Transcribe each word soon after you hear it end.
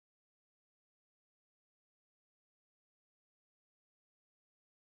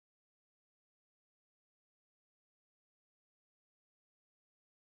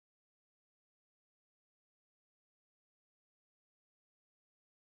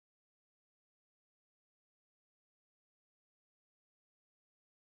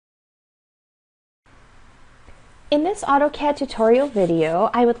In this AutoCAD tutorial video,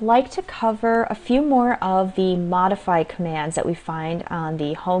 I would like to cover a few more of the modify commands that we find on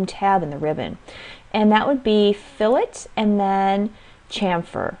the Home tab in the ribbon. And that would be fillet and then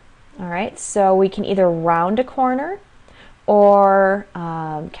chamfer. All right, so we can either round a corner or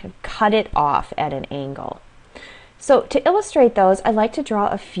kind of cut it off at an angle. So to illustrate those, I'd like to draw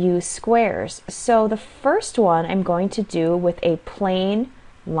a few squares. So the first one I'm going to do with a plain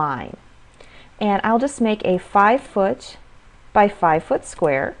line. And I'll just make a 5 foot by 5 foot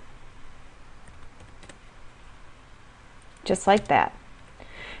square, just like that.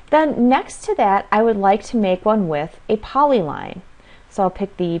 Then next to that, I would like to make one with a polyline. So I'll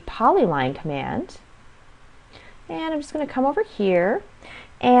pick the polyline command, and I'm just going to come over here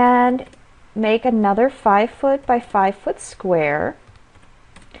and make another 5 foot by 5 foot square.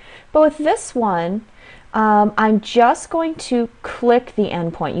 But with this one, I'm just going to click the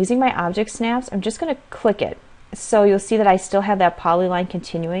endpoint. Using my object snaps, I'm just going to click it. So you'll see that I still have that polyline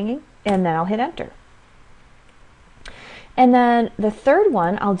continuing, and then I'll hit enter. And then the third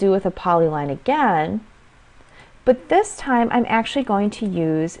one I'll do with a polyline again, but this time I'm actually going to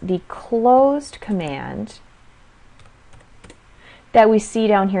use the closed command that we see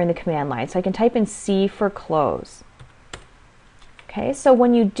down here in the command line. So I can type in C for close. Okay, so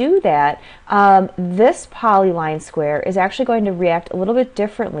when you do that, this polyline square is actually going to react a little bit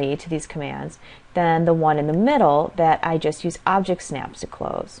differently to these commands than the one in the middle that I just use object snaps to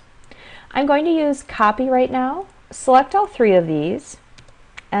close. I'm going to use copy right now, select all three of these,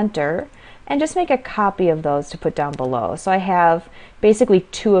 enter, and just make a copy of those to put down below. So I have basically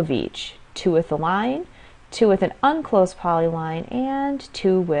 2 of each, 2 with the line, 2 with an unclosed polyline, and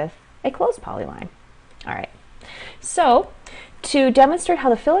 2 with a closed polyline. All right, so to demonstrate how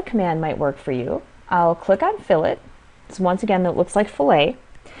the fillet command might work for you, I'll click on fillet. So once again, that looks like fillet.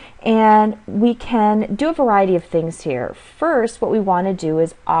 And we can do a variety of things here. First, what we want to do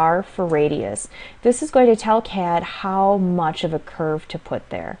is R for radius. This is going to tell CAD how much of a curve to put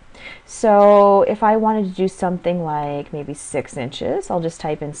there. So if I wanted to do something like maybe 6 inches, I'll just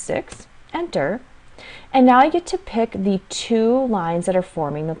type in 6, enter. And now I get to pick the 2 lines that are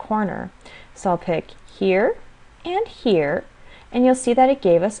forming the corner. So I'll pick here and here, and you'll see that it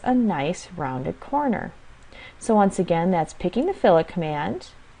gave us a nice rounded corner. So once again, that's picking the fillet command,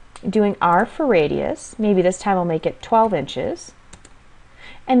 doing R for radius, maybe this time I'll make it 12 inches,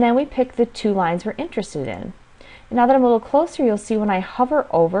 and then we pick the 2 lines we're interested in. And now that I'm a little closer, you'll see when I hover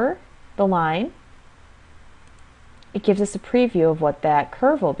over the line, it gives us a preview of what that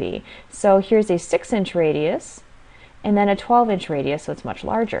curve will be. So here's a 6-inch radius, and then a 12-inch radius, so it's much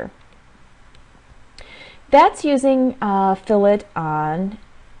larger. That's using fillet on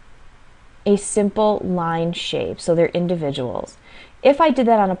a simple line shape, so they're individuals. If I did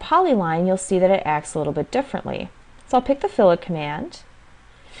that on a polyline, you'll see that it acts a little bit differently. So I'll pick the fillet command,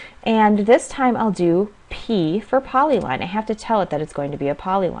 and this time I'll do P for polyline. I have to tell it that it's going to be a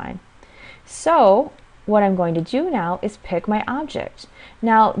polyline. So what I'm going to do now is pick my object.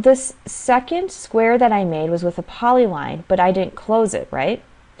 Now this second square that I made was with a polyline, but I didn't close it, right?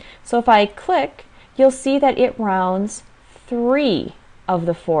 So if I click, you'll see that it rounds 3 of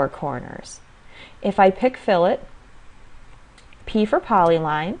the 4 corners. If I pick fillet, P for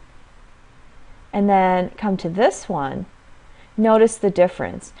polyline, and then come to this one, notice the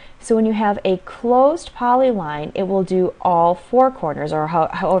difference. So when you have a closed polyline, it will do all 4 corners, or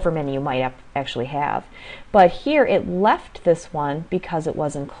however many you might actually have. But here it left this one because it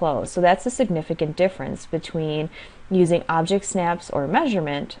wasn't closed. So that's a significant difference between using object snaps or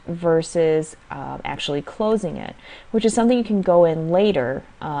measurement versus actually closing it, which is something you can go in later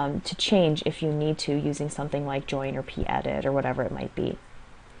to change if you need to, using something like join or p-edit or whatever it might be.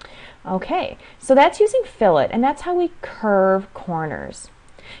 Okay, so that's using fillet, and that's how we curve corners.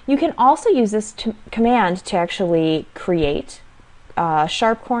 You can also use this command to actually create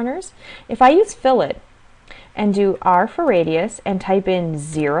sharp corners. If I use fillet and do R for radius and type in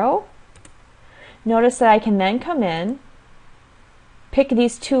 0, notice that I can then come in, pick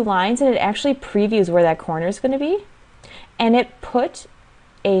these 2 lines, and it actually previews where that corner is going to be, and it put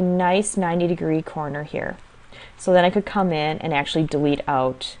a nice 90-degree corner here. So then I could come in and actually delete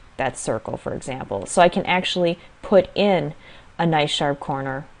out that circle, for example. So I can actually put in a nice sharp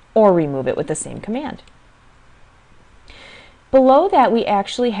corner or remove it with the same command. Below that, we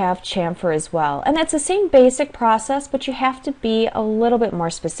actually have chamfer as well, and that's the same basic process, but you have to be a little bit more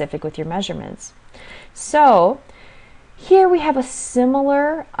specific with your measurements. So here we have a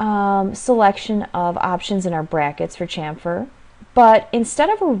similar selection of options in our brackets for chamfer, but instead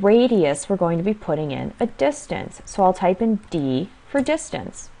of a radius, we're going to be putting in a distance. So I'll type in D for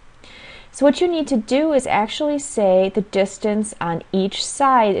distance. So what you need to do is actually say the distance on each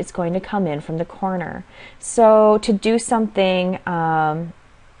side it's going to come in from the corner. So to do something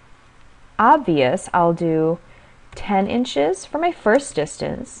obvious, I'll do 10 inches for my first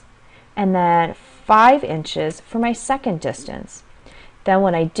distance and then 5 inches for my second distance. Then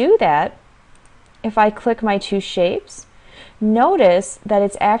when I do that, if I click my two shapes, notice that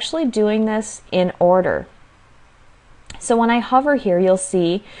it's actually doing this in order. So when I hover here, you'll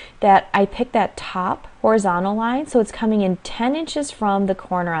see that I pick that top horizontal line, so it's coming in 10 inches from the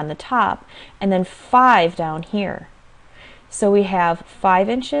corner on the top and then 5 down here. So we have 5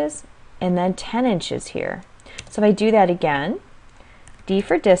 inches and then 10 inches here. So if I do that again, D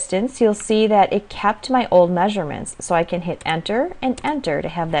for distance, you'll see that it kept my old measurements. So I can hit enter and enter to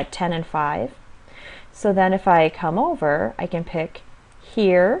have that 10 and 5. So then if I come over, I can pick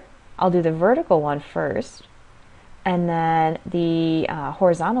here, I'll do the vertical one first, and then the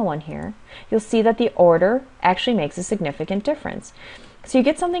horizontal one here. You'll see that the order actually makes a significant difference. So you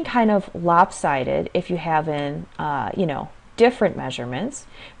get something kind of lopsided if you have in, different measurements.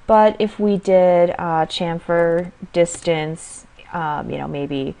 But if we did chamfer distance,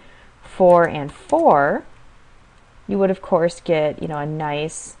 maybe 4 and 4, you would of course get, a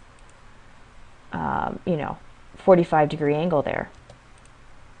nice, 45-degree angle there.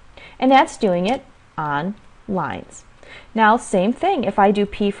 And that's doing it on lines. Now, same thing, if I do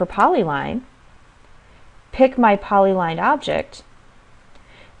P for polyline, pick my polyline object,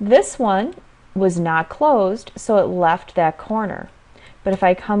 this one was not closed, so it left that corner. But if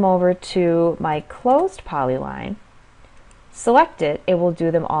I come over to my closed polyline, select it, it will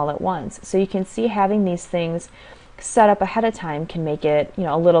do them all at once. So you can see having these things set up ahead of time can make it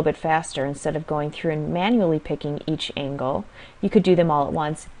a little bit faster. Instead of going through and manually picking each angle, you could do them all at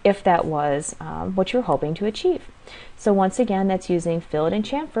once if that was what you're hoping to achieve. So once again, that's using Fillet and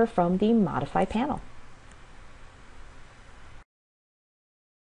Chamfer from the Modify panel.